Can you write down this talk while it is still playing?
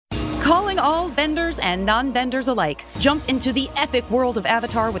Calling all benders and non-benders alike. Jump into the epic world of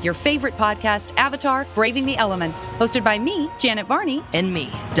Avatar with your favorite podcast, Avatar: Braving the Elements. Hosted by me, Janet Varney. And me,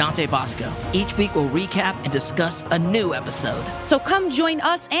 Dante Bosco. Each week we'll recap and discuss a new episode. So come join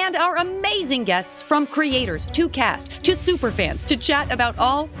us and our amazing guests, from creators to cast to superfans, to chat about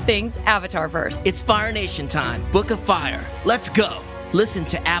all things Avatarverse. It's Fire Nation time. Book of Fire. Let's go. Listen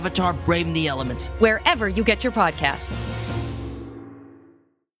to Avatar: Braving the Elements wherever you get your podcasts.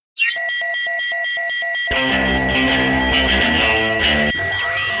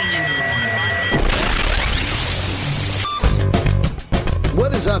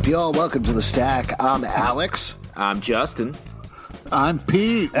 What is up, y'all? Welcome to The Stack. I'm Alex. I'm Justin. I'm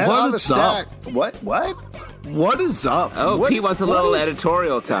Pete. And what on The is Stack. up? What? What is up? Oh, Pete wants a little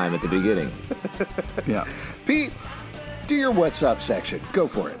editorial time at the beginning. Yeah. Pete, do your what's up section. Go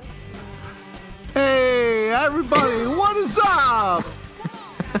for it. Hey, everybody, what is up?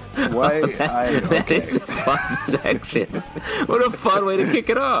 Why? That is a fun section. What a fun way to kick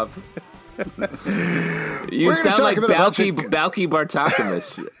it off. You sound like Balky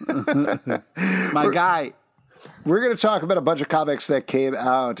Bartokomous. My guy. We're going to talk about a bunch of comics that came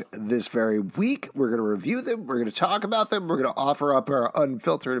out this very week. We're going to review them. We're going to talk about them. We're going to offer up our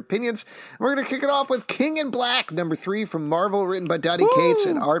unfiltered opinions. We're going to kick it off with King in Black, #3 from Marvel, written by Donny Cates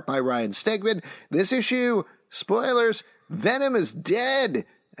and art by Ryan Stegman. This issue, spoilers, Venom is dead,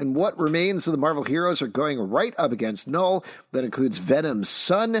 and what remains of the Marvel heroes are going right up against Null. That includes Venom's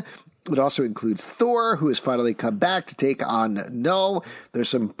son. It also includes Thor, who has finally come back to take on Null. There's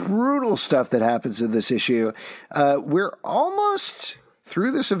some brutal stuff that happens in this issue. We're almost through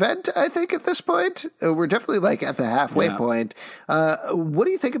this event, I think, at this point. We're definitely like at the halfway point. What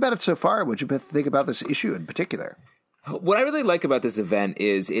do you think about it so far? What do you think about this issue in particular? What I really like about this event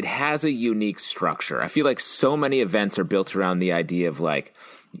is it has a unique structure. I feel like so many events are built around the idea of like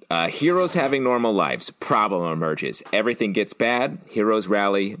heroes having normal lives, problem emerges, everything gets bad, heroes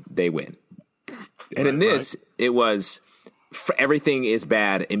rally, they win. And in this, it was everything is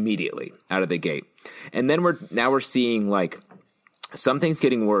bad immediately out of the gate. And then we're seeing like some things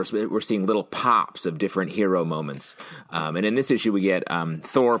getting worse. We're seeing little pops of different hero moments. And in this issue, we get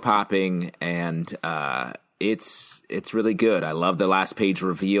Thor popping, and it's really good. I love the last page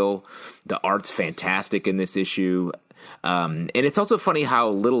reveal. The art's fantastic in this issue. And it's also funny how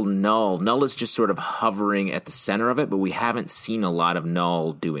little Null is just sort of hovering at the center of it, but we haven't seen a lot of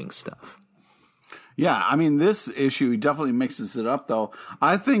Null doing stuff. Yeah, I mean, this issue definitely mixes it up, though.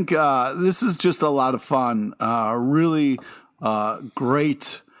 I think this is just a lot of fun. Really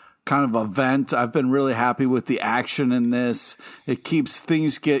great kind of event. I've been really happy with the action in this. It keeps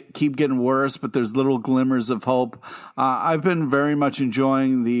things keep getting worse, but there's little glimmers of hope. I've been very much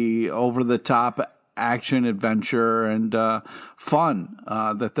enjoying the over-the-top action adventure and fun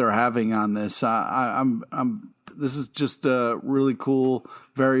that they're having on this. This is just really cool,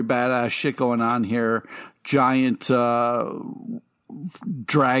 very badass shit going on here. Giant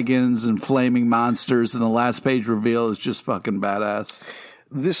dragons and flaming monsters, and the last page reveal is just fucking badass.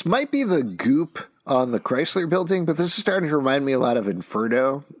 This might be the goop on the Chrysler Building, but this is starting to remind me a lot of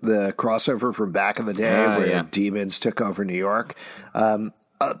Inferno, the crossover from back in the day where demons took over New York.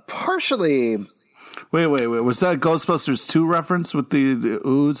 Partially... Wait. Was that Ghostbusters 2 reference with the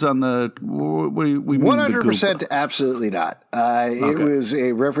ooze on the... What do you mean 100% absolutely not. It was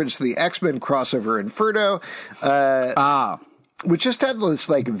a reference to the X-Men crossover Inferno. Which just had this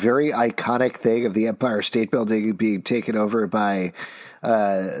like very iconic thing of the Empire State Building being taken over by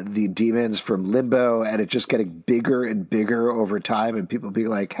the demons from Limbo, and it just getting bigger and bigger over time, and people being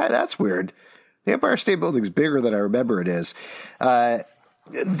like, hey, that's weird. The Empire State Building's bigger than I remember it is.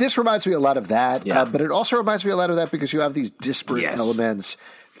 This reminds me a lot of that, but it also reminds me a lot of that because you have these disparate elements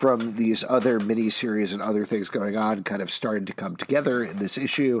from these other miniseries and other things going on kind of starting to come together in this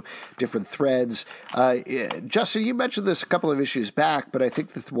issue, different threads. Justin, you mentioned this a couple of issues back, but I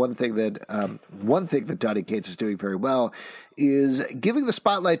think that one thing that Donny Cates is doing very well is giving the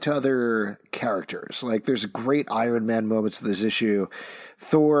spotlight to other characters. Like there's great Iron Man moments in this issue.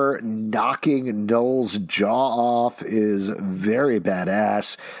 Thor knocking Null's jaw off is very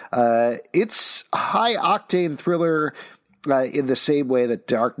badass. It's a high-octane thriller in the same way that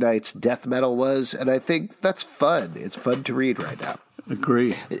Dark Knight's death metal was, and I think that's fun. It's fun to read right now.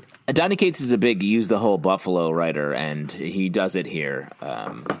 Agree. Donny Cates is a big use the whole Buffalo writer, and he does it here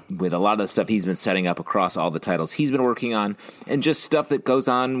with a lot of the stuff he's been setting up across all the titles he's been working on, and just stuff that goes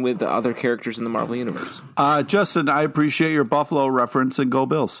on with the other characters in the Marvel Universe. Justin, I appreciate your Buffalo reference, and go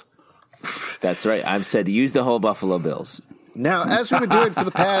Bills. That's right. I've said use the whole Buffalo Bills. Now, as we've been doing for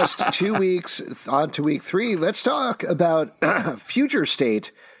the past 2 weeks, on to week 3, let's talk about Future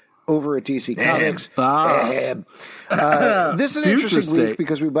State over at DC Comics. This is an interesting week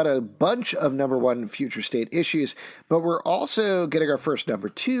because we've got a bunch of number 1 Future State issues, but we're also getting our first number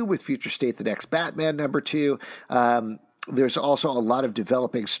 2 with Future State, the next Batman number 2. There's also a lot of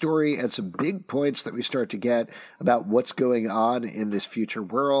developing story and some big points that we start to get about what's going on in this future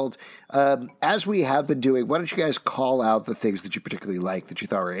world. As we have been doing, why don't you guys call out the things that you particularly like, that you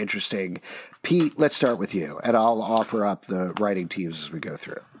thought were interesting? Pete, let's start with you, and I'll offer up the writing teams as we go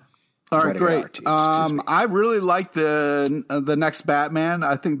through. All right, great. I really like the next Batman.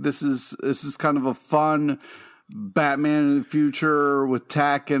 I think this is kind of a fun Batman in the future with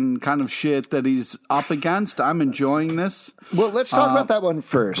tech and kind of shit that he's up against. I'm enjoying this. Well, let's talk about that one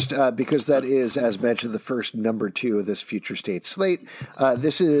first, because that is, as mentioned, the first number 2 of this Future State slate.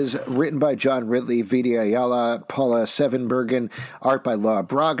 This is written by John Ridley, Vidi Ayala, Paula Sevenbergen, art by Laura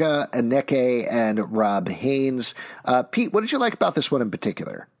Braga, Aneke, and Rob Haynes. Pete, what did you like about this one in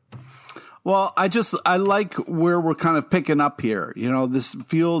particular? Well, I like where we're kind of picking up here. You know, this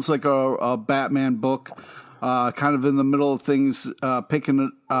feels like a Batman book. Kind of in the middle of things, picking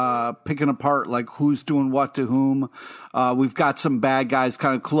apart like who's doing what to whom. We've got some bad guys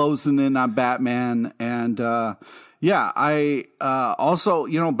kind of closing in on Batman, and I also,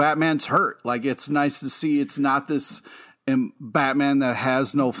 you know, Batman's hurt. Like, it's nice to see it's not this Batman that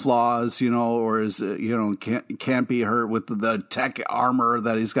has no flaws, you know, or is, you know, can't be hurt with the tech armor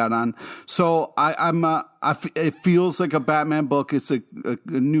that he's got on. So it feels like a Batman book. It's a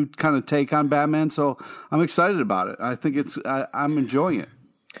new kind of take on Batman. So I'm excited about it. I think I'm enjoying it.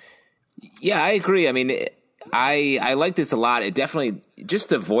 Yeah, I agree. I mean, I like this a lot. It definitely, just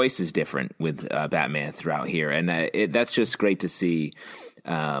the voice is different with Batman throughout here. And that's just great to see.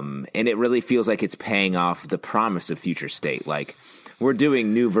 And it really feels like it's paying off the promise of Future State. Like, we're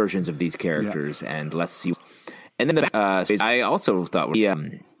doing new versions of these characters, and let's see. And then I also thought,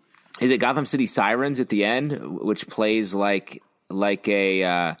 is it Gotham City Sirens at the end, which plays like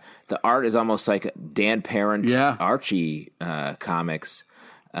a the art is almost like Dan Parent Archie comics,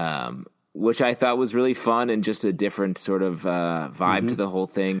 which I thought was really fun and just a different sort of vibe to the whole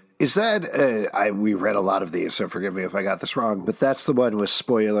thing. Is that, we read a lot of these, so forgive me if I got this wrong, but that's the one with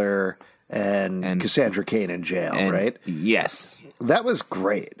Spoiler and Cassandra Cain in jail, right? Yes. That was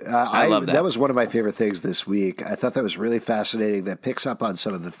great. I love that. That was one of my favorite things this week. I thought that was really fascinating. That picks up on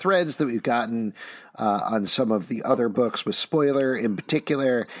some of the threads that we've gotten on some of the other books with Spoiler in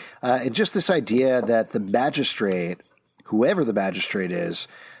particular. And just this idea that the magistrate, whoever the magistrate is,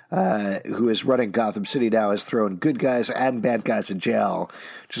 who is running Gotham City now, has thrown good guys and bad guys in jail,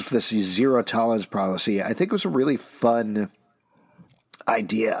 just with this zero tolerance policy. I think it was a really fun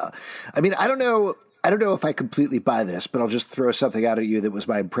idea. I mean, I don't know if I completely buy this, but I'll just throw something out at you that was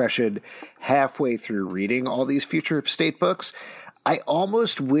my impression halfway through reading all these Future State books. I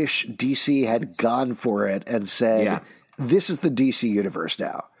almost wish DC had gone for it and said, this is the DC universe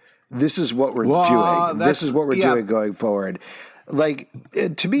now. This is what we're doing. This is what we're doing going forward. Like,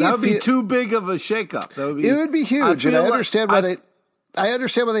 to me, that would be too big of a shakeup. It would be huge, and I understand why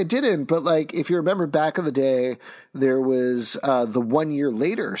they didn't. But like, if you remember back in the day, there was the 1 year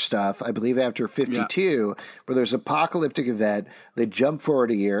later stuff. I believe after 52, where there's an apocalyptic event, they jump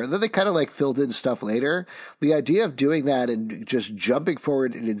forward a year, and then they kind of like filled in stuff later. The idea of doing that and just jumping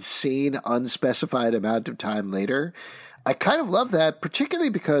forward an insane, unspecified amount of time later, I kind of love that,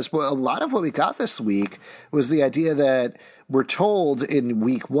 particularly because a lot of what we got this week was the idea that we're told in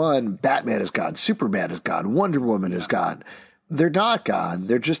week 1, Batman is gone, Superman is gone, Wonder Woman is gone. They're not gone.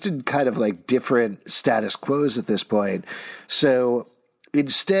 They're just in kind of like different status quos at this point. So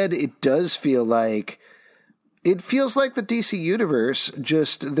instead, it does feel like the DC universe,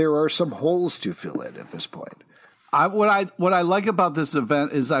 just there are some holes to fill in at this point. What I like about this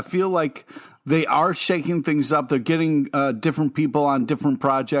event is I feel like they are shaking things up. They're getting different people on different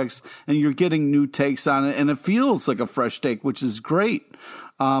projects, and you're getting new takes on it, and it feels like a fresh take, which is great.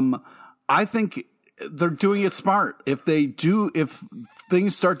 I think they're doing it smart. If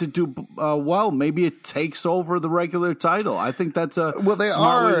things start to do well, maybe it takes over the regular title. I think that's a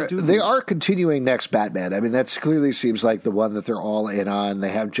smart way to do things. They are continuing next Batman. I mean, that clearly seems like the one that they're all in on.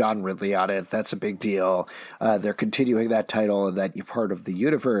 They have John Ridley on it. That's a big deal. They're continuing that title and that part of the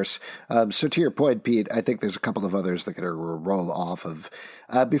universe. So to your point, Pete, I think there's a couple of others that are going to roll off of.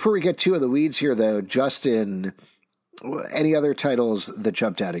 Before we get too in the weeds here, though, Justin, any other titles that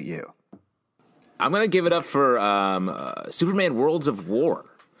jumped out at you? I'm going to give it up for Superman Worlds of War.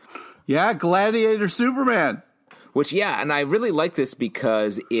 Yeah, Gladiator Superman. Which, yeah, and I really like this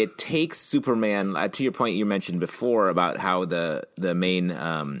because it takes Superman, to your point you mentioned before about how the main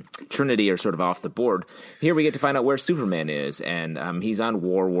Trinity are sort of off the board. Here we get to find out where Superman is, and he's on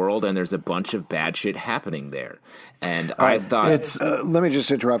War World, and there's a bunch of bad shit happening there. And I thought... let me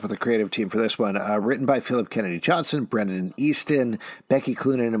just interrupt with the creative team for this one. Written by Philip Kennedy Johnson, Brendan Easton, Becky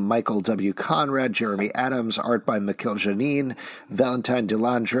Cloonan, and Michael W. Conrad, Jeremy Adams, art by Mikhail Janin, Valentine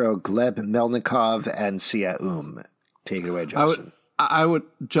Delandro, Gleb Melnikov, and Sia Take it away, Justin. I would,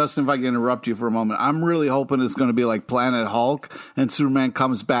 Justin, if I can interrupt you for a moment, I'm really hoping it's going to be like Planet Hulk, and Superman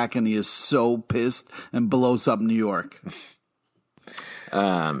comes back and he is so pissed and blows up New York.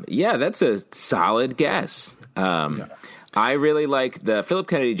 Yeah, that's a solid guess. I really like the Philip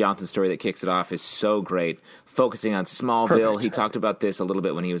Kennedy Johnson story that kicks it off is so great, focusing on Smallville. Perfect. He talked about this a little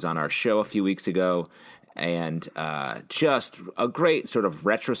bit when he was on our show a few weeks ago, and just a great sort of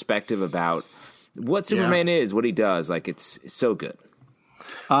retrospective about what Superman is, what he does. Like, it's so good.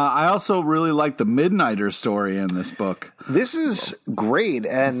 I also really like the Midnighter story in this book. This is great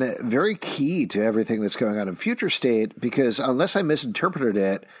and very key to everything that's going on in Future State, because unless I misinterpreted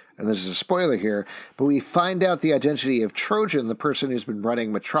it, and this is a spoiler here, but we find out the identity of Trojan, the person who's been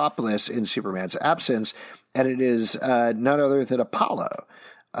running Metropolis in Superman's absence, and it is none other than Apollo.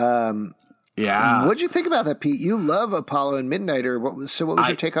 What'd you think about that, Pete? You love Apollo and Midnighter. What was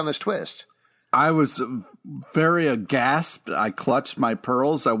your take on this twist? I was very aghast. I clutched my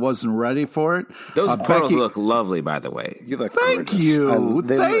pearls. I wasn't ready for it. Those pearls look lovely, by the way. You look Thank you.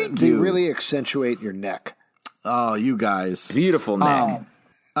 They really accentuate your neck. Oh, you guys. Beautiful neck.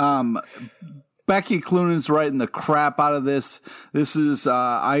 Becky Cloonan's writing the crap out of this. This is,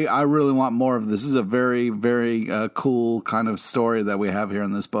 I really want more of this. This is a very, very cool kind of story that we have here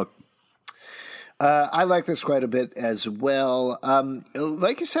in this book. I like this quite a bit as well.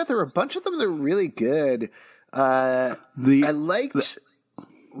 Like you said, there were a bunch of them that were really good. I liked...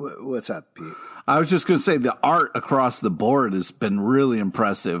 What's up, Pete? I was just going to say the art across the board has been really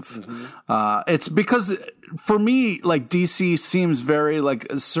impressive. Mm-hmm. It's because, for me, like DC seems very like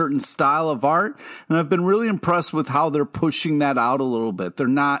a certain style of art, and I've been really impressed with how they're pushing that out a little bit. They're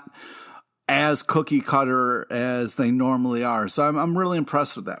not as cookie cutter as they normally are, so I'm really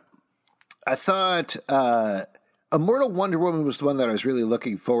impressed with that. I thought Immortal Wonder Woman was the one that I was really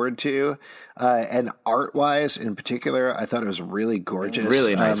looking forward to. And art-wise, in particular, I thought it was really gorgeous.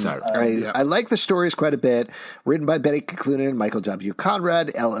 Really nice art. I like the stories quite a bit. Written by Betty Cloonan, Michael W.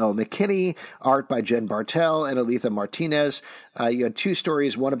 Conrad, L.L. McKinney, art by Jen Bartel and Aletha Martinez. You had two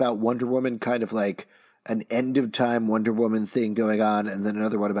stories, one about Wonder Woman, kind of like an end-of-time Wonder Woman thing going on, and then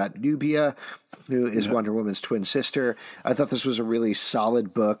another one about Nubia, who is Wonder Woman's twin sister. I thought this was a really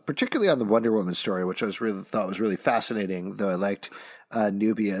solid book, particularly on the Wonder Woman story, which I thought was really fascinating, though I liked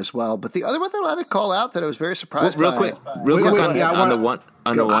Nubia as well. But the other one that I wanted to call out that I was very surprised by... Real quick on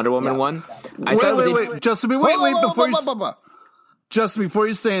the Wonder Woman one. Wait, Justin, Just before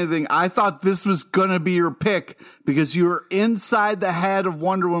you say anything, I thought this was going to be your pick because you were inside the head of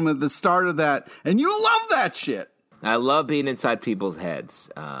Wonder Woman at the start of that, and you love that shit. I love being inside people's heads.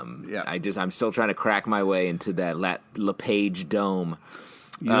 I'm still trying to crack my way into that LePage dome.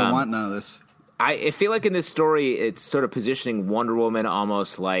 You don't want none of this. I feel like in this story, it's sort of positioning Wonder Woman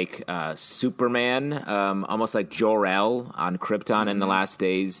almost like Superman, almost like Jor-El on Krypton in the last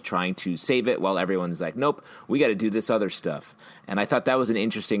days, trying to save it while everyone's like, nope, we got to do this other stuff. And I thought that was an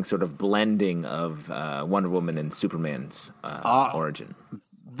interesting sort of blending of Wonder Woman and Superman's origin.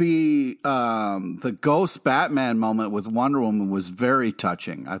 The Ghost Batman moment with Wonder Woman was very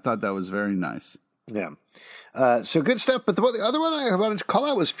touching. I thought that was very nice. Yeah. So good stuff. But the other one I wanted to call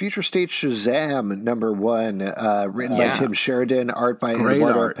out was Future State Shazam #1, written by Tim Sheridan, art by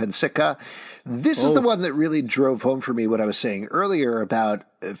Eduardo Pensica. This is the one that really drove home for me what I was saying earlier about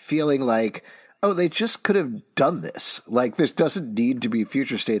feeling like, oh, they just could have done this. Like, this doesn't need to be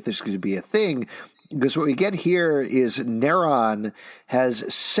Future State. This could be a thing. Because what we get here is Neron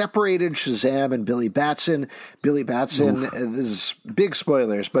has separated Shazam and Billy Batson. Billy Batson, this is big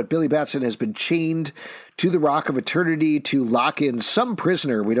spoilers, but Billy Batson has been chained to the Rock of Eternity to lock in some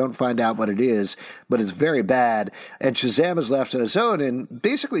prisoner. We don't find out what it is, but it's very bad. And Shazam is left on his own and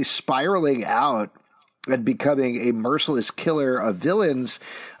basically spiraling out and becoming a merciless killer of villains.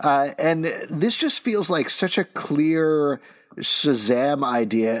 And this just feels like such a clear Shazam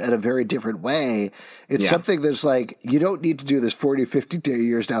idea in a very different way. It's something that's like, you don't need to do this 40, 50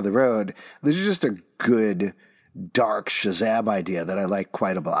 years down the road. This is just a good, dark Shazam idea that I like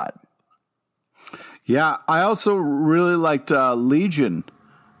quite a lot. Yeah, I also really liked Legion.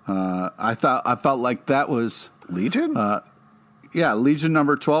 I felt like that was Legion? Legion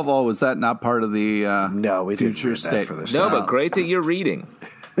number 12. Oh, was that not part of the no, we future didn't state for this. No, but great that you're reading.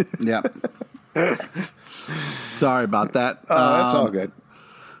 Yeah. Sorry about that. That's all good.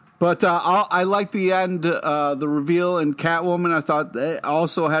 But I like the end, the reveal in Catwoman. I thought they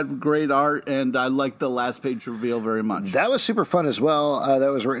also had great art, and I liked the last page reveal very much. That was super fun as well.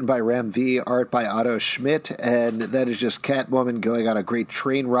 That was written by Ram V, art by Otto Schmidt, and that is just Catwoman going on a great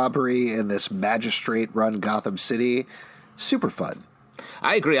train robbery in this magistrate-run Gotham City. Super fun.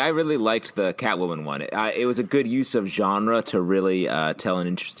 I agree. I really liked the Catwoman one. It was a good use of genre to really tell an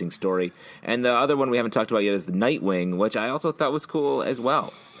interesting story. And the other one we haven't talked about yet is the Nightwing, which I also thought was cool as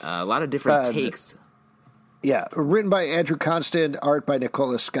well. A lot of different takes. Written by Andrew Constant, art by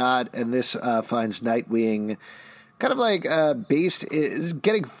Nicola Scott, and this finds Nightwing kind of like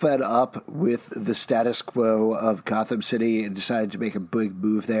getting fed up with the status quo of Gotham City and decided to make a big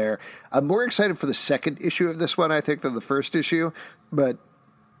move there. I'm more excited for the second issue of this one, I think, than the first issue, but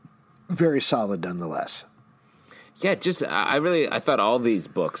very solid nonetheless. Yeah, I thought all these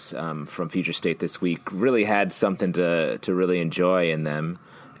books from Future State this week really had something to really enjoy in them,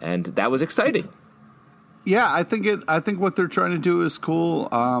 and that was exciting. Yeah, I think what they're trying to do is cool.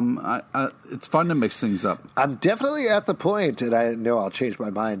 It's fun to mix things up. I'm definitely at the point, and I know I'll change my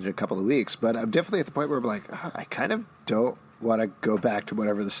mind in a couple of weeks, but I'm definitely at the point where I'm like, I kind of don't want to go back to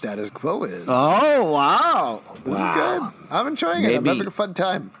whatever the status quo is. Oh, wow. This is good. I'm enjoying it. I'm having a fun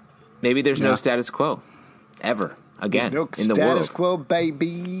time. Maybe there's no status quo ever again no in the world. Status quo,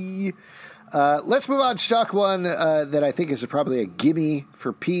 baby. Let's move on to talk one that I think is probably a gimme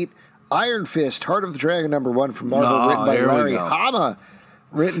for Pete. Iron Fist, Heart of the Dragon #1 from Marvel, written by Larry Hama,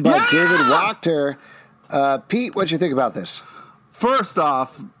 written by David Wachter. Pete, what'd you think about this? First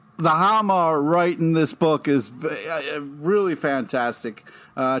off, the Hama writing this book is really fantastic.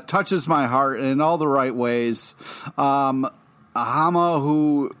 Touches my heart in all the right ways. Hama,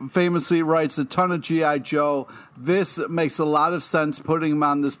 who famously writes a ton of G.I. Joe, this makes a lot of sense putting him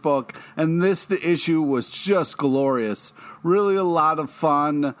on this book. And the issue was just glorious. Really a lot of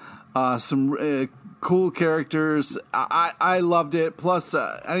fun. Some cool characters. I loved it. Plus,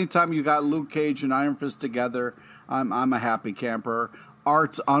 anytime you got Luke Cage and Iron Fist together, I'm a happy camper.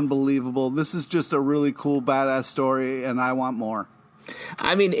 Art's unbelievable. This is just a really cool, badass story, and I want more.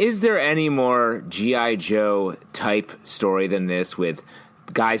 I mean, is there any more G.I. Joe type story than this with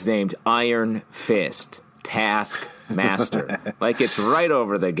guys named Iron Fist, Taskmaster? Like, it's right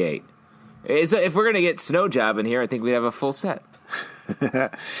over the gate. If we're going to get Snow Job in here, I think we have a full set.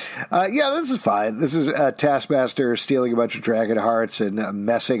 This is fine. This is Taskmaster stealing a bunch of dragon hearts and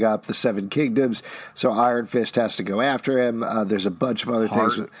messing up the Seven Kingdoms. So Iron Fist has to go after him. There's a bunch of other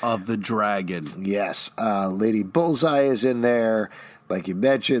things. Heart of the Dragon. Yes. Lady Bullseye is in there. Like you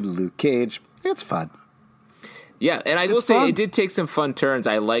mentioned, Luke Cage. It's fun. Yeah, and I will say it did take some fun turns.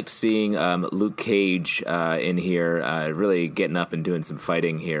 I liked seeing Luke Cage in here, really getting up and doing some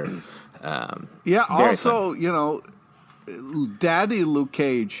fighting here. Also, fun. Daddy Luke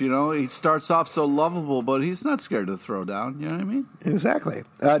Cage, he starts off so lovable, but he's not scared to throw down. You know what I mean? Exactly.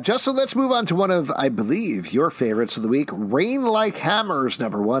 Justin, let's move on to one of, I believe, your favorites of the week. Rain Like Hammers,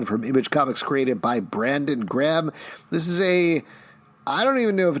 #1 from Image Comics, created by Brandon Graham. This is I don't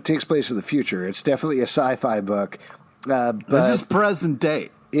even know if it takes place in the future. It's definitely a sci-fi book. But this is present day.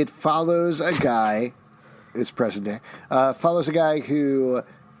 It follows a guy. It's present day. Follows a guy who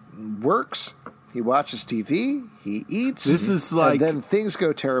works. He watches TV, he eats, and then things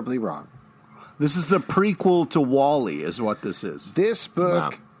go terribly wrong. This is the prequel to WALL-E is what this is. This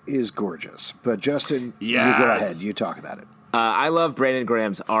book is gorgeous. But Justin, you go ahead. You talk about it. I love Brandon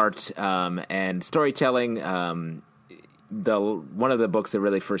Graham's art and storytelling. One of the books that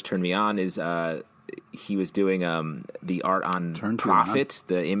really first turned me on is he was doing the art on Prophet,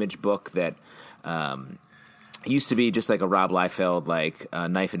 the Image book that used to be just like a Rob Liefeld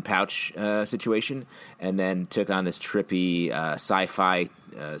knife and pouch situation, and then took on this trippy sci-fi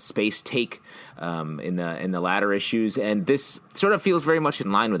space take in the latter issues. And this sort of feels very much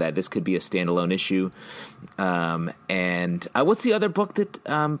in line with that. This could be a standalone issue. And what's the other book that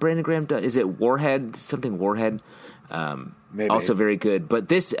Brandon Graham does? Is it Warhead? Something Warhead. Maybe. Also very good. But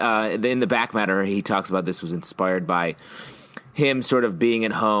this, in the back matter, he talks about this was inspired by him sort of being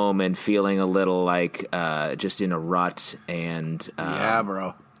at home and feeling a little like just in a rut. And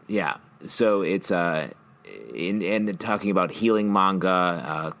yeah. So it's in talking about healing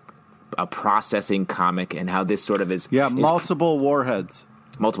manga, a processing comic, and how this sort of is multiple warheads.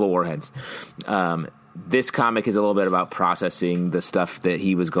 This comic is a little bit about processing the stuff that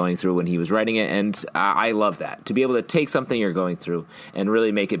he was going through when he was writing it, and I love that. To be able to take something you're going through and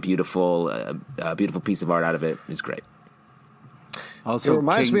really make it beautiful, a beautiful piece of art out of it is great. Also, it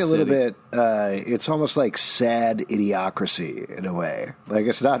reminds King me a little City. bit. It's almost like sad Idiocracy in a way. Like,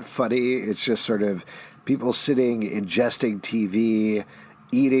 it's not funny. It's just sort of people sitting, ingesting TV,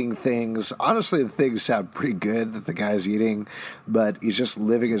 eating things. Honestly, the things sound pretty good that the guy's eating, but he's just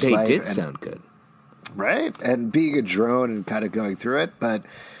living his life. They did sound good. Right? And being a drone and kind of going through it. But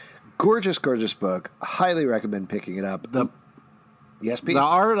gorgeous, gorgeous book. Highly recommend picking it up. Yes, Pete? The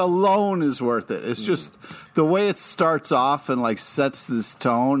art alone is worth it. It's just the way it starts off and like sets this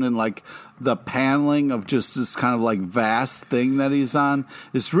tone, and like the paneling of just this kind of like vast thing that he's on.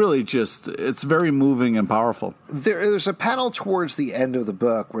 It's really just, it's very moving and powerful. There's a panel towards the end of the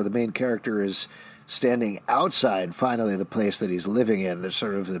book where the main character is standing outside, finally, the place that he's living in. There's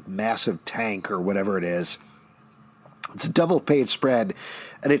sort of a massive tank or whatever it is. It's a double-page spread,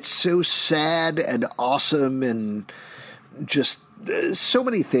 and it's so sad and awesome and just so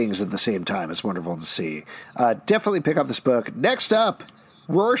many things at the same time. It's wonderful to see. Definitely pick up this book. Next up,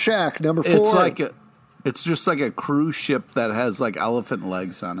 Rorschach, number 4. It's just like a cruise ship that has like elephant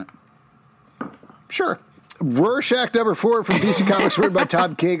legs on it. Sure. Rorschach, number 4 from DC Comics, written by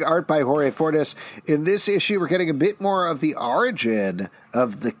Tom King, art by Jorge Fortes. In this issue, we're getting a bit more of the origin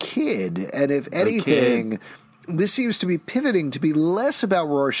of the kid. And if anything, this seems to be pivoting to be less about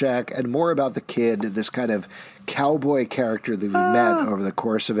Rorschach and more about the kid, this kind of cowboy character that we met over the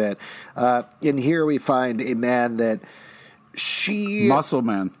course of it. In here, we find a man that Muscle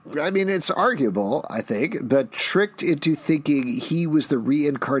Man. I mean, it's arguable, I think, but tricked into thinking he was the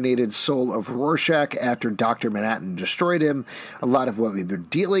reincarnated soul of Rorschach after Dr. Manhattan destroyed him. A lot of what we've been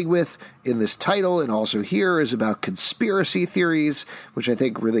dealing with in this title and also here is about conspiracy theories, which I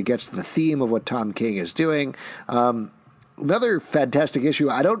think really gets to the theme of what Tom King is doing. Another fantastic issue.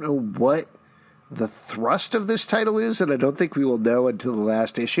 I don't know what the thrust of this title is, and I don't think we will know until the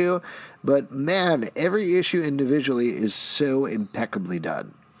last issue. But man, every issue individually is so impeccably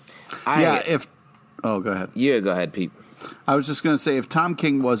done. Go ahead. Yeah, go ahead, Pete. I was just going to say, if Tom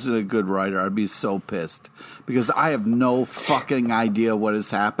King wasn't a good writer, I'd be so pissed because I have no fucking idea what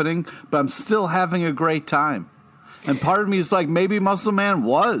is happening, but I'm still having a great time. And part of me is like, maybe Muscle Man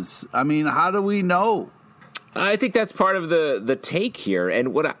was. I mean, how do we know? I think that's part of the take here,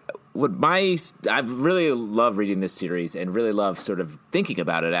 and I really love reading this series and really love sort of thinking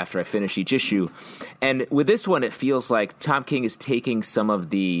about it after I finish each issue. And with this one, it feels like Tom King is taking some of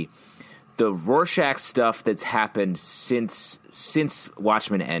the Rorschach stuff that's happened since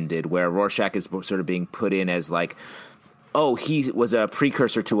Watchmen ended, where Rorschach is sort of being put in as like, oh, he was a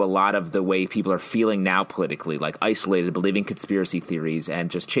precursor to a lot of the way people are feeling now politically, like isolated, believing conspiracy theories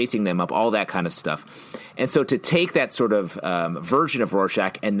and just chasing them up, all that kind of stuff. And so to take that sort of version of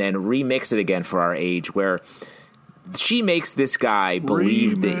Rorschach and then remix it again for our age, where she makes this guy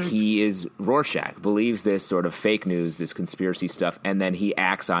believe that he is Rorschach, believes this sort of fake news, this conspiracy stuff, and then he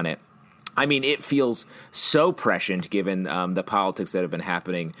acts on it. I mean, it feels so prescient given the politics that have been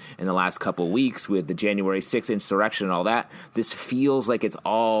happening in the last couple of weeks with the January 6th insurrection and all that. This feels like it's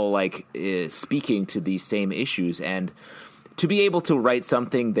all like speaking to these same issues. And to be able to write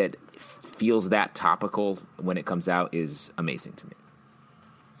something that feels that topical when it comes out is amazing to me.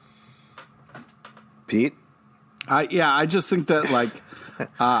 Pete? I just think that like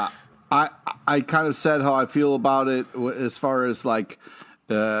I kind of said how I feel about it as far as like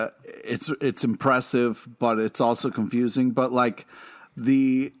it's impressive, but it's also confusing. But like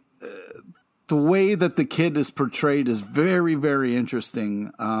the way that the kid is portrayed is very, very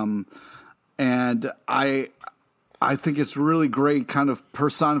interesting, and I think it's really great kind of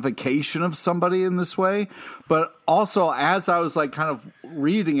personification of somebody in this way. But also, as I was like kind of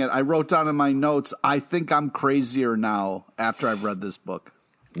reading it, I wrote down in my notes, I think I'm crazier now after I've read this book.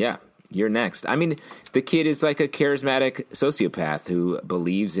 Yeah. You're next. I mean, the kid is like a charismatic sociopath who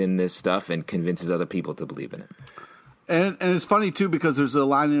believes in this stuff and convinces other people to believe in it. And it's funny, too, because there's a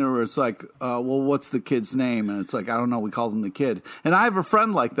line in there where it's like, well, what's the kid's name? And it's like, I don't know, we call him the kid. And I have a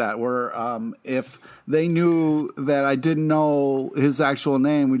friend like that where if they knew that I didn't know his actual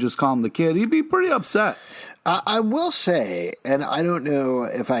name, we just call him the kid, he'd be pretty upset. I will say, and I don't know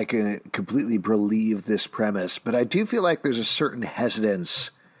if I can completely believe this premise, but I do feel like there's a certain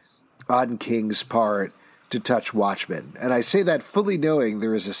hesitance on King's part to touch Watchmen. And I say that fully knowing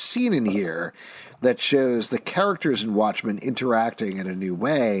there is a scene in here that shows the characters in Watchmen interacting in a new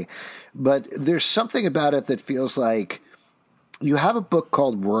way. But there's something about it that feels like you have a book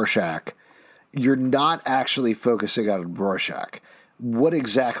called Rorschach. You're not actually focusing on Rorschach. What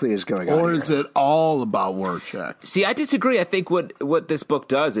exactly is going on Or here? is it all about Rorschach? See, I disagree. I think what this book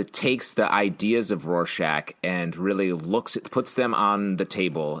does, it takes the ideas of Rorschach and really puts them on the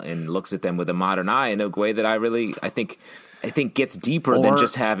table and looks at them with a modern eye in a way that I think I think gets deeper than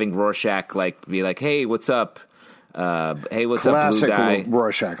just having Rorschach be like, "Hey, what's up? Hey, what's up, blue guy?"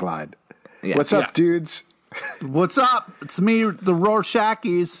 Rorschach line. Yeah. What's up, dudes? What's up? It's me, the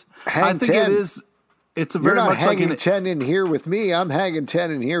Rorschachis. I think 10. it is. It's a You're very not much like hanging 10 in here with me. I'm hanging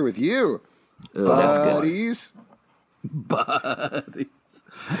 10 in here with you. Ooh, that's good. Buddies.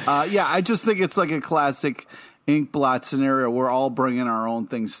 Yeah, I just think it's like a classic Inkblot scenario. We're all bringing our own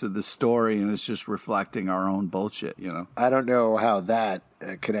things to the story, and it's just reflecting our own bullshit, you know? I don't know how that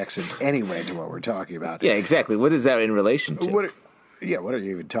connects in any way to what we're talking about. Yeah, exactly. What is that in relation to? What are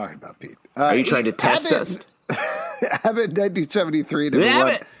you even talking about, Pete? Are you trying to test us? Abbott, 1973.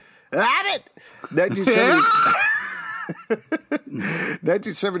 Abbott!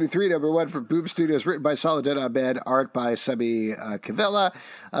 1973, number one for Boom Studios, written by Saladin Ahmed, art by Semi Cavella.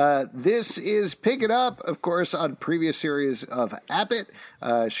 This is picking up, of course, on previous series of Abbott.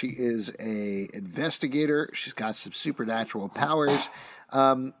 She is a investigator. She's got some supernatural powers.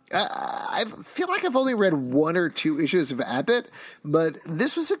 I feel like I've only read 1 or 2 issues of Abbott, but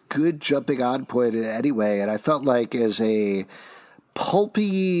this was a good jumping on point anyway, and I felt like as a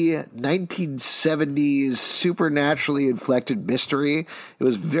pulpy 1970s supernaturally inflected mystery, it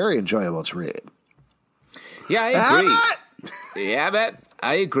was very enjoyable to read. Yeah, I agree.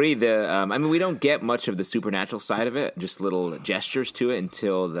 I agree. We don't get much of the supernatural side of it, just little gestures to it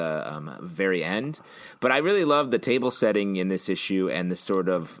until the very end. But I really love the table setting in this issue and the sort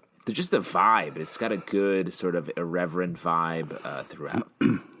of just the vibe. It's got a good sort of irreverent vibe throughout.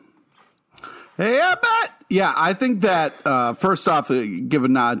 Hey, Abbott! Yeah, I think that, first off, give a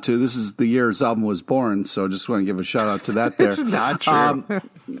nod to, this is the year Zelma was born, so just want to give a shout-out to that there. It's not true.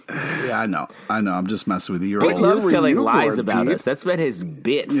 Yeah, I know. I'm just messing with you. Pete loves telling lies born, about Pete? us. That's been his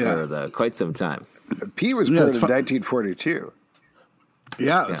bit for quite some time. P was born in 1942.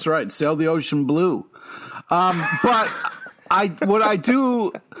 Yeah, that's right. Sail the ocean blue. But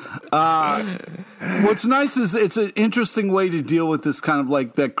what's nice is it's an interesting way to deal with this kind of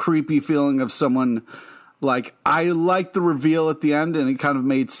like that creepy feeling of someone. Like, I like the reveal at the end, and it kind of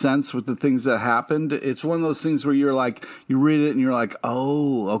made sense with the things that happened. It's one of those things where you're like, you read it and you're like,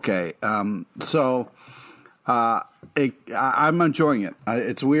 oh, okay. I'm enjoying it.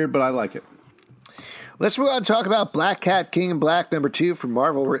 It's weird, but I like it. Let's move on and talk about Black Cat, King in Black, number 2 from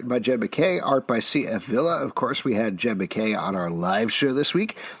Marvel, written by Jed MacKay, art by C.F. Villa. Of course, we had Jed MacKay on our live show this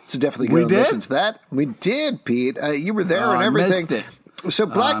week, so definitely go and listen to that. We did, Pete. You were there and everything. I missed it. So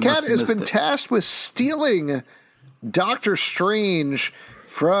Black Cat has been tasked with stealing Doctor Strange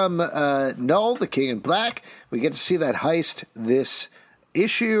from Null, the King in Black. We get to see that heist this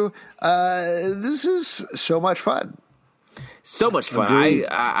issue. This is so much fun. So much fun.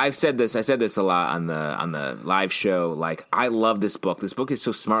 I've said this. I said this a lot on the live show. Like, I love this book. This book is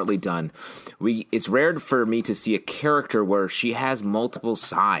so smartly done. It's rare for me to see a character where she has multiple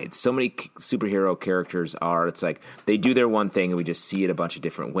sides. So many superhero characters are. It's like they do their one thing and we just see it a bunch of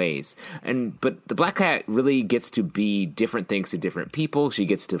different ways. But the Black Cat really gets to be different things to different people. She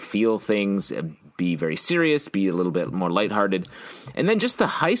gets to feel things and be very serious, be a little bit more lighthearted, and then just the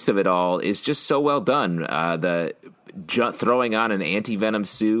heist of it all is just so well done. Throwing on an anti-venom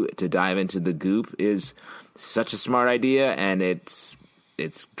suit to dive into the goop is such a smart idea, and it's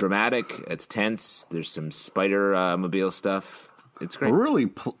dramatic, it's tense, there's some Spider-Mobile stuff. It's great. We're really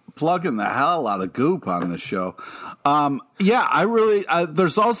plugging the hell out of goop on this show. I really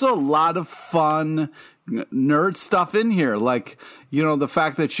there's also a lot of fun nerd stuff in here, like, you know, the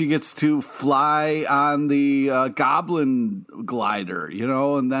fact that she gets to fly on the goblin glider, you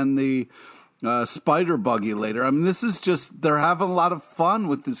know, and then the spider buggy later. I mean, this is just, they're having a lot of fun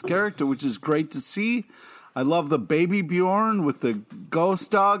with this character, which is great to see. I love the baby Bjorn with the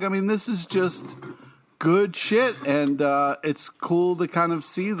ghost dog. I mean, this is just good shit, and it's cool to kind of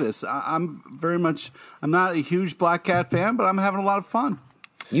see this. I'm not a huge Black Cat fan, but I'm having a lot of fun.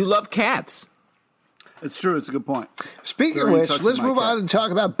 You love cats. It's true. It's a good point. Speaking of which, let's move on and talk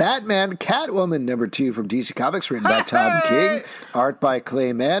about Batman Catwoman number 2 from DC Comics, written by Tom King, art by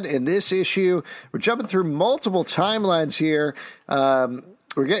Clay Mann. In this issue, we're jumping through multiple timelines here.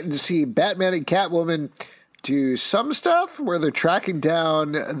 We're getting to see Batman and Catwoman do some stuff where they're tracking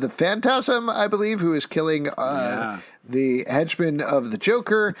down the Phantasm, I believe, who is killing the henchman of the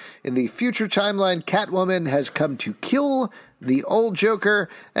Joker. In the future timeline, Catwoman has come to kill the old Joker,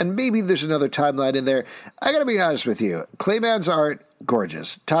 and maybe there's another timeline in there. I gotta be honest with you. Claymann's art,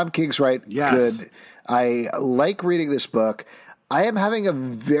 gorgeous. Tom King's right, good. I like reading this book. I am having a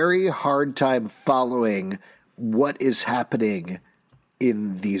very hard time following what is happening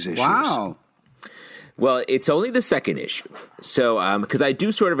in these issues. Wow. Well, it's only the second issue. So, because I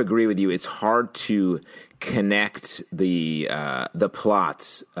do sort of agree with you, it's hard to connect the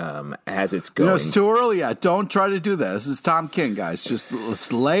plots as it's going. It's too early yet. Don't try to do that. This is Tom King, guys. Just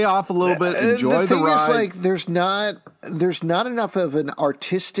let's lay off a little bit, enjoy the ride. Is, like, there's not enough of an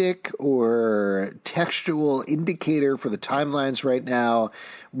artistic or textual indicator for the timelines right now,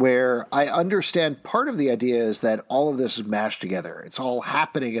 where I understand part of the idea is that all of this is mashed together. It's all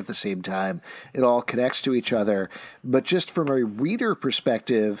happening at the same time. It all connects to each other. But just from a reader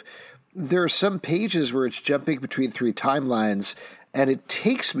perspective, there are some pages where it's jumping between three timelines, and it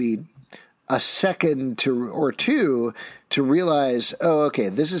takes me a second or two to realize, oh, okay,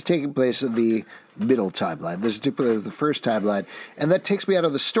 this is taking place in the middle timeline. This is taking place in the first timeline, and that takes me out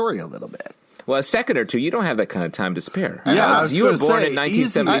of the story a little bit. Well, a second or two, you don't have that kind of time to spare. Yeah, you were born in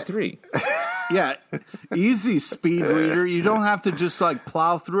 1973. Yeah, easy, speed reader. You don't have to just like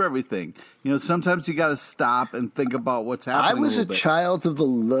plow through everything. Sometimes you got to stop and think about what's happening. I was a child of the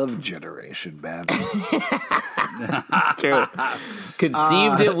love generation, man. That's true.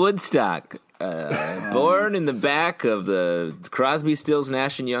 Conceived at Woodstock, born in the back of the Crosby, Stills,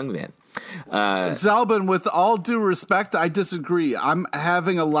 Nash and Young band. Zalben, with all due respect, I disagree. I'm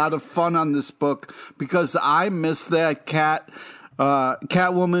having a lot of fun on this book because I miss that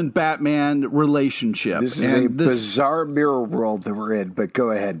Catwoman Batman relationship. This is a bizarre mirror world that we're in, but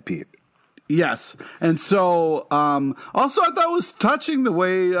go ahead, Pete. Yes. And so, also, I thought it was touching the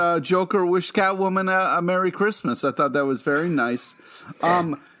way Joker wished Catwoman a Merry Christmas. I thought that was very nice.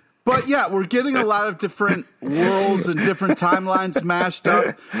 But yeah, we're getting a lot of different worlds and different timelines mashed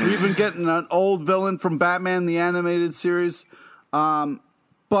up. We're even getting an old villain from Batman, the animated series.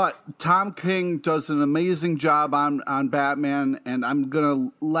 But Tom King does an amazing job on Batman, and I'm going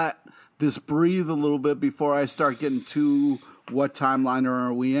to let this breathe a little bit before I start getting to what timeline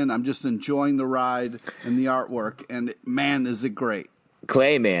are we in. I'm just enjoying the ride and the artwork, and man, is it great.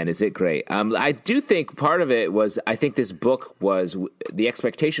 Clayman, is it great? I do think part of it was, I think this book was, the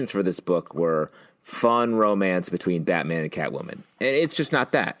expectations for this book were fun romance between Batman and Catwoman. And it's just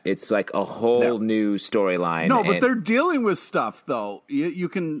not that. It's like a whole new storyline. No, but they're dealing with stuff, though. You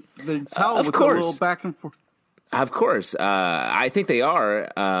can tell with a little back and forth. Of course. I think they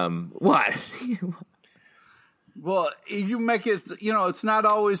are. What? Well, you make it, it's not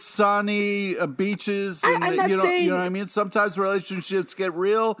always sunny beaches. And, I'm not saying... You know what I mean? Sometimes relationships get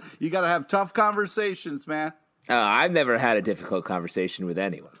real. You got to have tough conversations, man. I've never had a difficult conversation with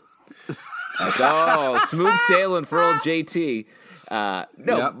anyone. It's all smooth sailing for old JT.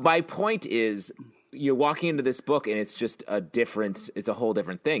 My point is, you're walking into this book and it's just it's a whole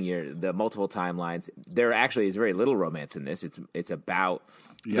different thing. The multiple timelines. There actually is very little romance in this. It's about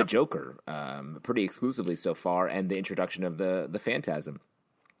the Joker, pretty exclusively so far, and the introduction of the Phantasm.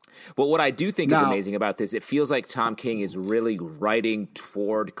 But what I do think is amazing about this, it feels like Tom King is really writing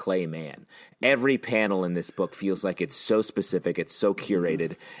toward Clayman. Every panel in this book feels like it's so specific, it's so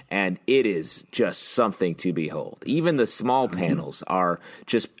curated, and it is just something to behold. Even the small panels are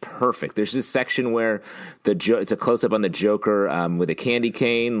just perfect. There's this section where it's a close-up on the Joker with a candy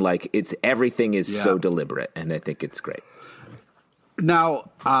cane. Like, everything is so deliberate, and I think it's great. Now,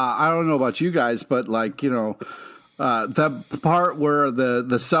 I don't know about you guys, but that part where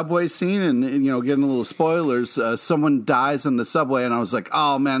the subway scene and getting a little spoilers, someone dies in the subway, and I was like,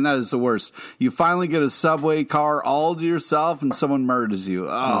 oh man, that is the worst. You finally get a subway car all to yourself and someone murders you.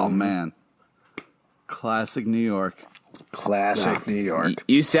 Oh man. Classic New York. Classic New York.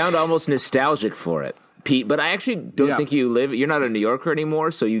 You sound almost nostalgic for it, Pete, but I actually don't think you're not a New Yorker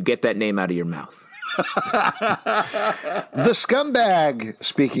anymore, so you get that name out of your mouth. The Scumbag,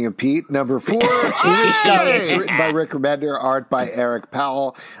 speaking of Pete, number 4. It's written by Rick Remender, art by Eric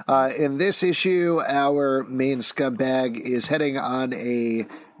Powell. In this issue, our main scumbag is heading on a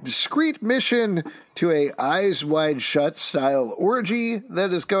discreet mission to a Eyes Wide Shut style orgy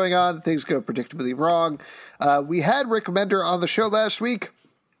that is going on. Things go predictably wrong. We had Rick Remender on the show last week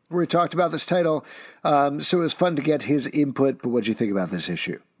where we talked about this title, so it was fun to get his input. But what do you think about this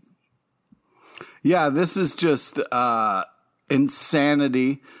issue? Yeah, this is just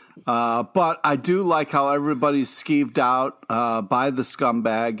insanity. But I do like how everybody's skeeved out by the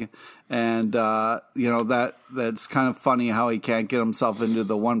scumbag. And, that's kind of funny how he can't get himself into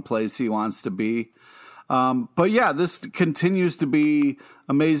the one place he wants to be. But yeah, this continues to be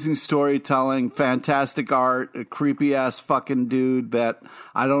amazing storytelling, fantastic art, a creepy-ass fucking dude that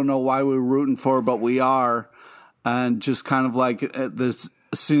I don't know why we're rooting for, but we are. And just kind of like this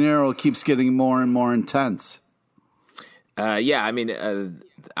scenario keeps getting more and more intense. I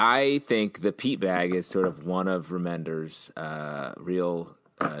think the Pete Bag is sort of one of Remender's real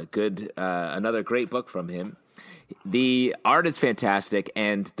good, another great book from him. The art is fantastic,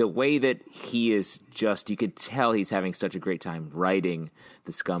 and the way that he is you could tell he's having such a great time writing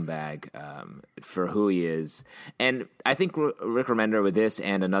the scumbag for who he is. And I think Rick Remender with this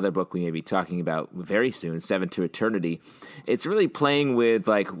and another book we may be talking about very soon, Seven to Eternity, it's really playing with,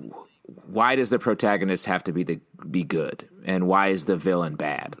 like, why does the protagonist have to be good, and why is the villain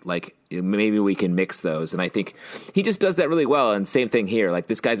bad? Like, maybe we can mix those, and I think he just does that really well. And same thing here, like,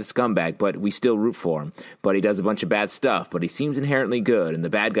 this guy's a scumbag, but we still root for him. But he does a bunch of bad stuff, but he seems inherently good, and the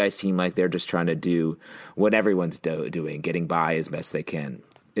bad guys seem like they're just trying to do what everyone's doing, getting by as best they can.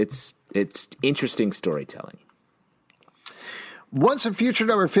 It's interesting storytelling. Once and Future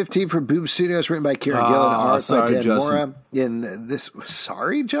number 15 from Boom Studios, written by Kieran Gillen, art by Dan Mora. In this,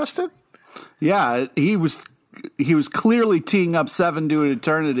 sorry, Justin? Yeah, he was clearly teeing up Seven to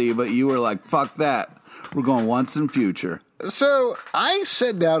Eternity, but you were like, fuck that. We're going Once and Future. So I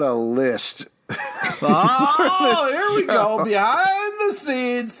sent out a list. Oh, here we go. Behind the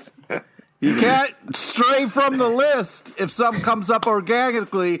scenes. You can't stray from the list. If something comes up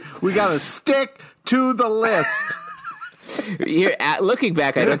organically, we got to stick to the list. Looking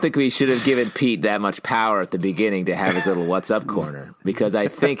back, I don't think we should have given Pete that much power at the beginning to have his little "What's Up" corner, because I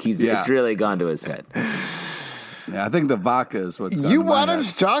think it's really gone to his head. Yeah, I think the vodka is what's going on. You wanted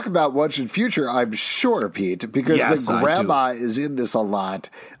to talk about Once and Future, I'm sure, Pete, because the grandma is in this a lot.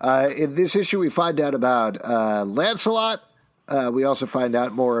 In this issue, we find out about Lancelot. We also find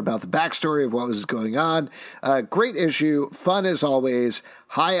out more about the backstory of what was going on. Great issue, fun as always,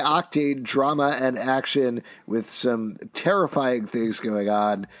 high-octane drama and action with some terrifying things going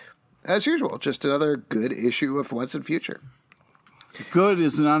on. As usual, just another good issue of Once and Future. Good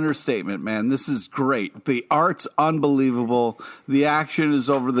is an understatement, man. This is great. The art's unbelievable. The action is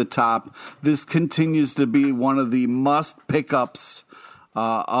over the top. This continues to be one of the must pickups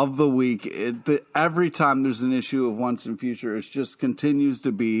of the week. Every time there's an issue of Once and Future, it just continues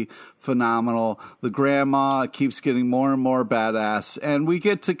to be phenomenal. The grandma keeps getting more and more badass, and we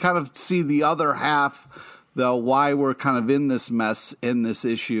get to kind of see the other half, why we're kind of in this mess in this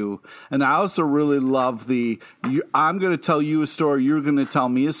issue. And I also really love I'm going to tell you a story, you're going to tell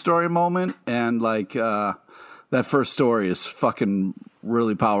me a story moment, and like that first story is fucking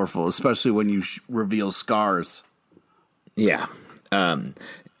really powerful, especially when you reveal scars. Yeah.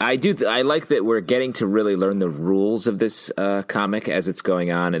 I like that we're getting to really learn the rules of this comic as it's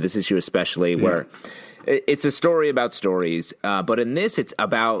going on, and this issue especially, where it's a story about stories, but in this it's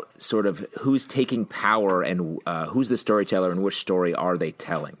about sort of who's taking power and who's the storyteller and which story are they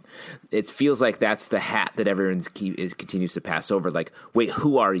telling. It feels like that's the hat that everyone continues to pass over. Like, wait,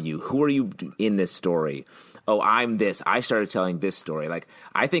 who are you? Who are you in this story? Oh, I'm this. I started telling this story. Like,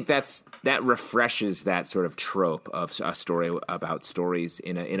 I think that refreshes that sort of trope of a story about stories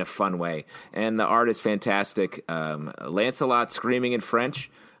in a fun way. And the art is fantastic. Lancelot screaming in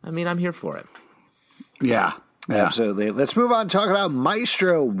French. I mean, I'm here for it. Yeah. Absolutely. Let's move on and talk about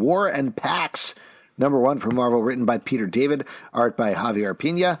Maestro, War and Pax. Number 1 from Marvel, written by Peter David, art by Javier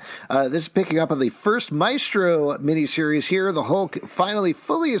Pina. This is picking up on the first Maestro miniseries here. The Hulk finally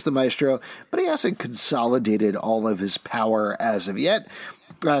fully is the Maestro, but he hasn't consolidated all of his power as of yet.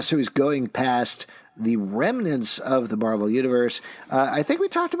 So he's going past the remnants of the Marvel Universe. I think we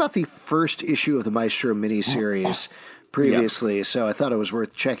talked about the first issue of the Maestro miniseries previously, so I thought it was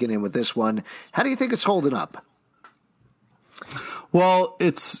worth checking in with this one. How do you think it's holding up? Well,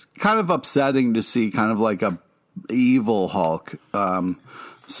 it's kind of upsetting to see kind of like a evil Hulk.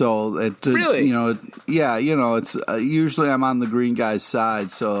 So it really, it's usually I'm on the green guy's side.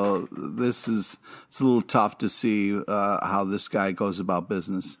 So it's a little tough to see how this guy goes about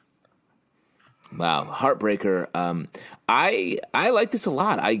business. Wow, heartbreaker. I like this a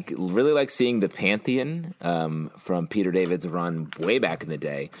lot. I really like seeing the Pantheon from Peter David's run way back in the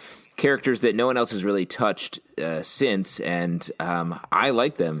day. Characters that no one else has really touched since, and I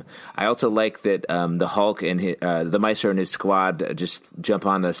like them. I also like that the Hulk and the Maestro and his squad just jump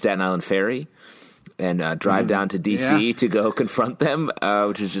on the Staten Island ferry and drive down to D.C. to go confront them,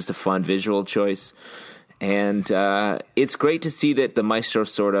 which is just a fun visual choice. And it's great to see that the Maestro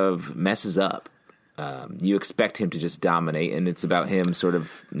sort of messes up. You expect him to just dominate, and it's about him sort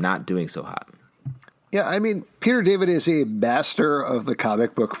of not doing so hot. Yeah, I mean, Peter David is a master of the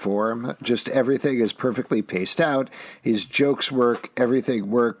comic book form. Just everything is perfectly paced out. His jokes work.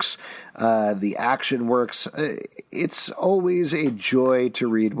 Everything works. The action works. It's always a joy to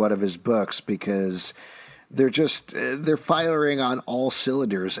read one of his books because they're firing on all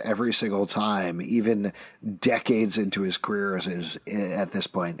cylinders every single time, even decades into his career at this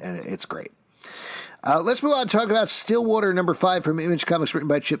point, and it's great. Let's move on and talk about Stillwater #5 from Image Comics, written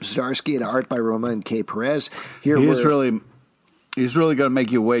by Chip Zdarsky and art by Roman K. Perez. He's really going to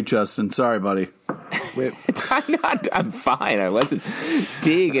make you wait, Justin. Sorry, buddy. Wait. I'm fine. I wasn't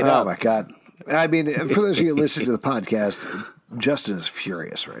digging it up. Oh, my God. I mean, for those of you who listen to the podcast, Justin is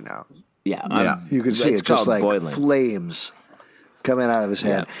furious right now. Yeah. You can see it's it just like boiling. Flames coming out of his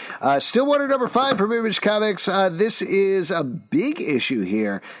head. Yeah. Stillwater #5 from Image Comics. This is a big issue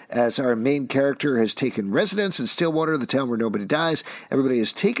here, as our main character has taken residence in Stillwater, the town where nobody dies. Everybody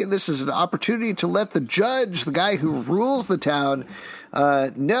has taken this as an opportunity to let the judge, the guy who rules the town,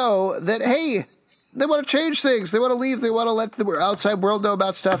 know that, hey, they want to change things. They want to leave. They want to let the outside world know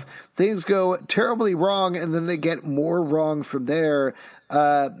about stuff. Things go terribly wrong, and then they get more wrong from there.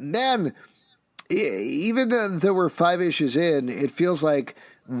 Man, even though we're 5 issues in, it feels like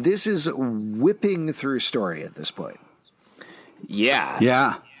this is whipping through story at this point.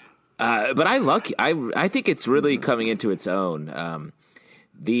 Yeah. But I think it's really coming into its own.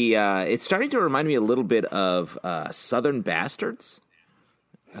 It's starting to remind me a little bit of Southern Bastards.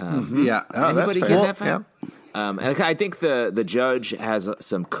 Yeah. Anybody that's get fair. that vibe? And I think the judge has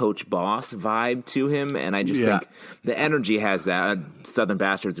some Coach Boss vibe to him, and I just think the energy has that. Southern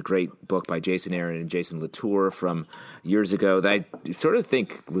Bastards, a great book by Jason Aaron and Jason Latour from years ago that I sort of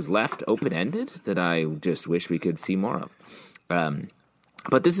think was left open-ended, that I just wish we could see more of.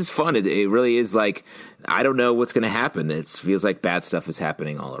 But this is fun. It really is like, I don't know what's going to happen. It feels like bad stuff is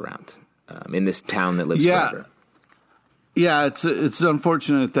happening all around in this town that lives forever. Yeah, it's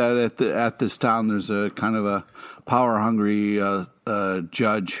unfortunate that at this town there's a kind of a power hungry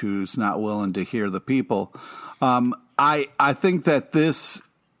judge who's not willing to hear the people. I think that this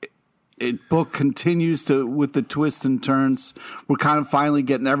book continues with the twists and turns. We're kind of finally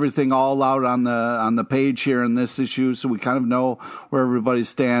getting everything all out on the page here in this issue, so we kind of know where everybody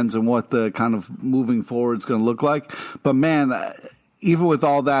stands and what the kind of moving forward is going to look like. But man, even with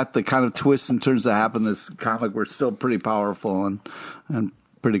all that, the kind of twists and turns that happen in this comic were still pretty powerful and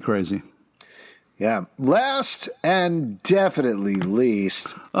pretty crazy. Yeah. Last and definitely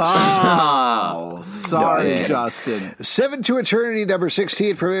least. Oh, sorry, Justin. 7 to Eternity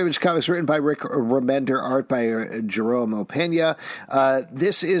 #16 from Image Comics, written by Rick Remender, art by Jerome Opeña.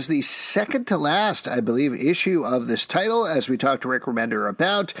 This is the second to last, I believe, issue of this title, as we talked to Rick Remender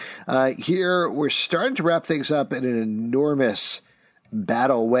about. Here, we're starting to wrap things up in an enormous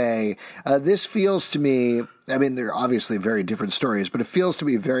battle way. This feels to me, I mean, they're obviously very different stories, but it feels to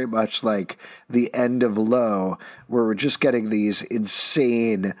me very much like the end of Low, where we're just getting these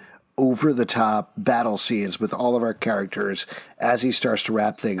insane, over-the-top battle scenes with all of our characters as he starts to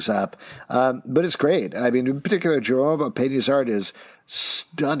wrap things up. But it's great. I mean, in particular, Jerome Opeña's art is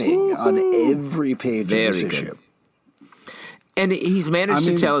stunning on every page of this issue. And he's managed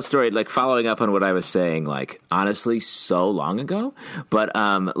to tell a story, like following up on what I was saying, like honestly, so long ago. But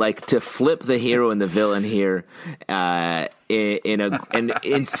like to flip the hero and the villain here, and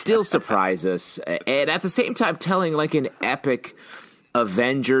still surprise us, and at the same time telling like an epic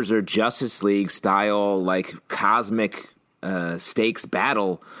Avengers or Justice League style, like cosmic stakes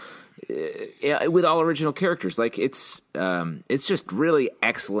battle with all original characters. Like it's just really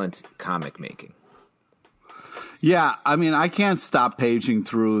excellent comic making. Yeah, I mean, I can't stop paging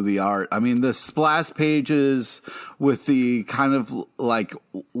through the art. I mean, the splash pages with the kind of like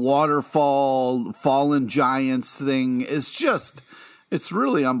waterfall, fallen giants thing is just, it's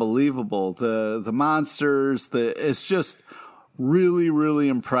really unbelievable. The monsters, it's just really, really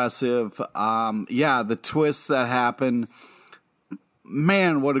impressive. The twists that happen.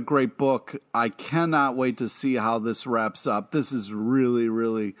 Man, what a great book. I cannot wait to see how this wraps up. This is really,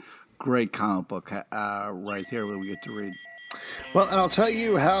 really great comic book right here that we get to read. Well, and I'll tell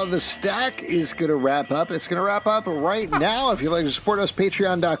you how the stack is going to wrap up. It's going to wrap up right now. If you'd like to support us,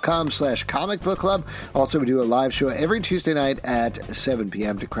 patreon.com/Comic Book Club. Also, we do a live show every Tuesday night at 7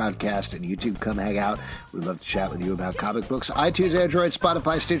 p.m. to Crowdcast and YouTube. Come hang out. We'd love to chat with you about comic books. iTunes, Android,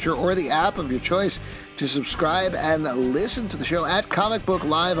 Spotify, Stitcher, or the app of your choice. To subscribe and listen to the show at Comic Book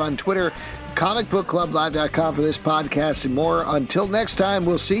Live on Twitter, comicbookclublive.com for this podcast and more. Until next time,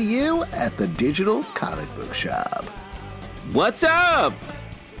 we'll see you at the Digital Comic Book Shop. What's up?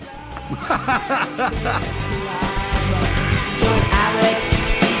 Join Alex,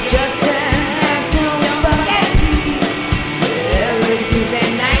 Justin, and don't forget every Tuesday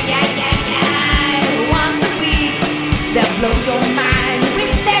night, once a week, that blows your mind.